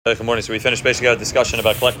Good morning. So we finished basically our discussion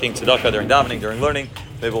about collecting tzedakah during davening, during learning.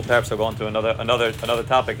 Maybe we'll perhaps go on to another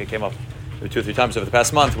topic that came up 2 or 3 times over the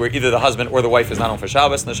past month, where either the husband or the wife is not home for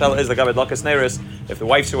Shabbos. And the Shabbos is the Gabed Lakas Neiros. If the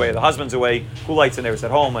wife's away, the husband's away, who lights the Neiros at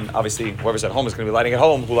home? And obviously, whoever's at home is going to be lighting at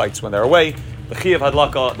home. Who lights when they're away? The Chiyav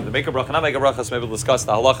Hadlaka, the make a bracha, not make a bracha. So maybe we'll discuss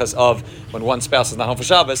the halachas of when one spouse is not home for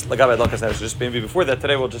Shabbos. The Gabed Lakas Neiros. Just maybe before that,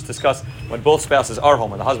 today we'll just discuss when both spouses are home,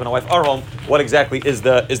 when the husband and wife are home, what exactly is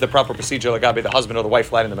the proper procedure? Lagabe, the husband or the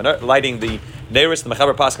wife lighting the Neiros. The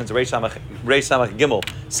Mechaber Paskins Reish Samach Gimel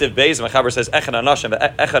Siv Beis. The Mechaber says Echad Anashim,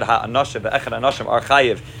 Echad HaAnashim, Echad Anashim are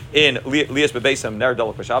chayiv in Lias Bebeisam Ner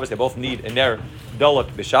Dolok b'Shabbos. They both need a Ner Dolok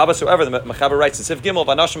b'Shabbos. However, the Mechaber writes in Siv Gimel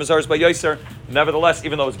Vanashim Azar by Yoser. Nevertheless,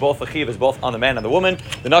 even though it's both the chiv is both on the man and the woman,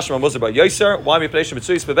 the Nashim are Muzar by Yoser. Why we play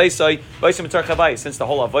Shemitzuyis Bebeisai Beisam Mitzar Chavai? Since the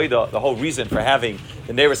whole avoda, the whole reason for having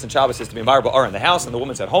the Neiros and Shabbos is to be marba are in the house, and the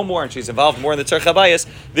woman's at home more, and she's involved more in the Tzar Chabayis.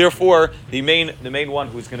 Therefore, the main one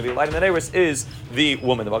who's going to be lighting the Neiros is the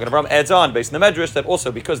woman. The Magen Avraham adds on, based on the Medrash, that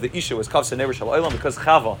also because the Isha was Kavsa Neiros Shal Olam, because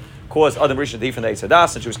Chava caused Adam Rishon to eat from the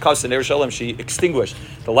Eitzadas, and she was Kavsa Neiros Shal Olam, she extinguished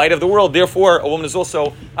the light of the world. Therefore, a woman is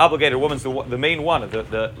also obligated. A woman's the main one,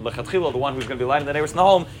 the Lechatchila, the one who's going to be lighting the Neiros in the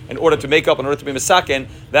home, in order to make up, in order to be Misaken,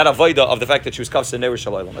 that avoida of the fact that she was Kavsa Neiros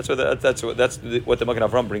Shal Olam. That's what the Magen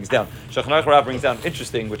Avraham brings down. Shulchan Aruch Rav brings down,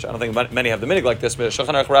 interesting, which I don't think many have the minig like this, but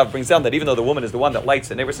Shulchan Aruch Rav brings down that even though the woman is the one that lights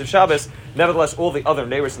the Neiros of Shabbos, nevertheless all the other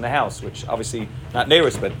Neiros in the house, which obviously not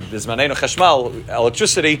Neiros, but Bizmanenu Cheshmal,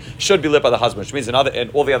 electricity, should be lit by the husband, which means in all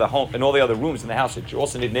the other rooms in the house, you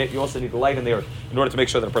also need the light in there in order to make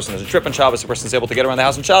sure that a person doesn't trip on Shabbos, a person is able to get around the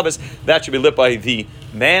house on Shabbos. That should be lit by the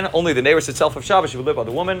man. Only the Neiros itself of Shabbos should be lit by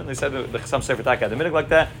the woman. And they said that some Sefer Taka had a minig like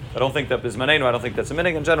that. I don't think that Bizmanenu, I don't think that's a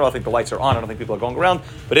minig in general. I think the lights are on. I don't think people are going around.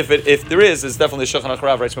 But if there is, it's definitely Shulchan Aruch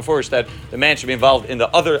Rav writes before that the man should be involved in the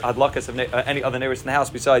other adlakas of any other Neiros in the house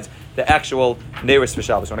besides the actual Neiros for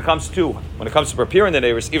Shabbos. When it comes to preparing the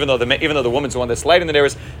Neiros, even though the woman's the one that's lighting the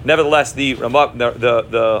Neiros, nevertheless the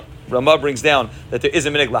Ramah brings down that there is a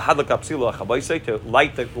minig lahadlak apsila chabaisei to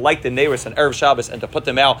light the Neiros on erev Shabbos and to put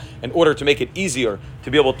them out in order to make it easier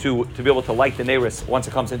to be able to light the Neiros once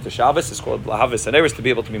it comes into Shabbos. It's called lahavis Neiros, to be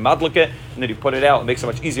able to be madlik it, and then you put it out. It makes it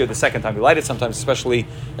much easier the second time you light it. Sometimes, especially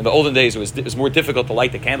in the olden days, it was more difficult to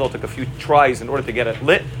light the candle. It took a few tries in order to get it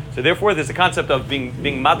lit. So therefore, there's a concept of being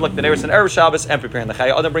madlik the Neiros on erev Shabbos and preparing the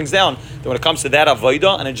Chaya Adam brings down that when it comes to that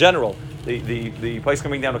avodah and in general, the place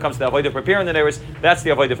coming down when it comes to the avodah preparing the Neiros, that's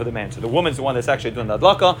the avodah for the man. So the woman's the one that's actually doing the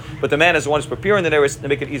adlaka, but the man is the one who's preparing the Neiros to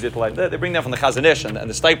make it easier to light. They bring down from the Chazon Ish and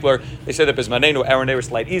the Stipler. They say that Bizmanenu, our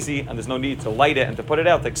Neiros light easy, and there's no need to light it and to put it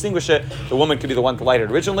out, to extinguish it. The woman could be the one to light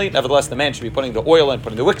it originally. Nevertheless, the man should be putting the oil in,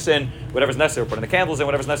 putting the wicks in, whatever's necessary, putting the candles in,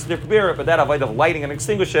 whatever's necessary to prepare it. But that avodah of lighting and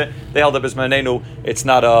extinguish it, they held up Bizmanenu. It's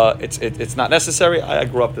not necessary. I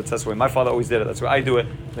grew up that's the way my father always did it. That's why I do it.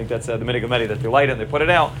 I think that's the minig of many, that they light it and they put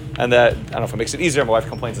it out, and that I don't know if it makes it easier. My wife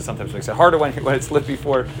complains that sometimes it makes it harder when it's lit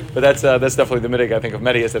before, but that's definitely the minig I think of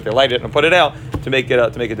many, is that they light it and put it out to make it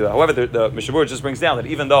do that. However, the Mishabur just brings down that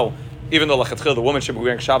even though Lachatchil, the woman should be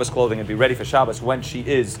wearing Shabbos clothing and be ready for Shabbos when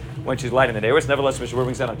she's lighting the Neiros. Nevertheless, Mishabur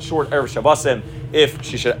brings down on short erev Shabbosim,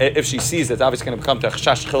 if she sees that it's obviously going to become to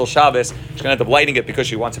Chash Chil Shabbos, she's going to end up lighting it because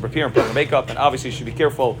she wants to prepare and put her makeup, and obviously she should be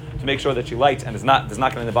careful to make sure that she lights and is not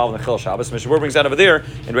going to involve in the Chil Shabbos. Mishabur brings down over there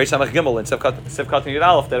in Reish Samach Gimel in Sivkat Yud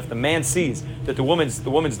Aleph that if the man sees that the woman's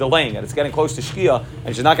delaying and it's getting close to Shkia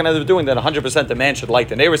and she's not going to end up doing that, 100% the man should light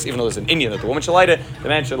the Neiros, even though there's an Indian that the woman should light it. The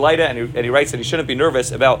man should light it, and he writes that he shouldn't be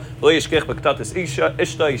nervous about you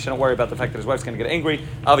shouldn't worry about the fact that his wife's going to get angry.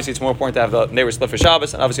 Obviously, it's more important to have the Neiros lit for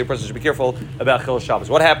Shabbos, and obviously a person should be careful about Chil Shabbos.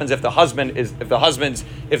 What happens if the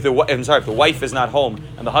wife is not home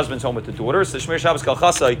and the husband's home with the daughters? The Shmir Shabbos Kal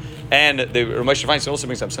Chasai, and the Ramesh Feinstein also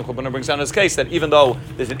brings up, Simcha B'nai brings down in this case that even though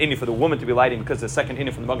there's an inyan for the woman to be lighting because the second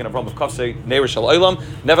inyan from the Magen Avraham of Kafsei Neiros Shal Olam,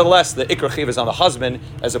 nevertheless the Ikr Chiv is on the husband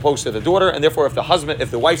as opposed to the daughter, and therefore if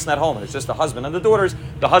the wife's not home and it's just the husband and the daughters,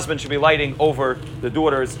 the husband should be lighting over the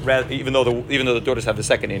daughters, even though the daughters have the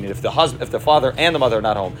second inyan. If the father and the mother are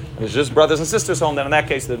not home and there's just brothers and sisters home, then in that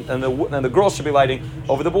case the girls should be lighting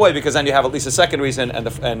over the boy, because then you have at least a second reason,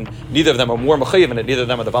 and neither of them are more mechayiv in it, neither of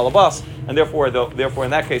them are the balabas, and therefore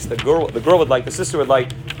in that case the girl would light, the sister would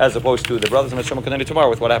light, as opposed to the brothers. And Hashem will continue tomorrow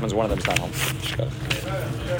with what happens when one of them is not home.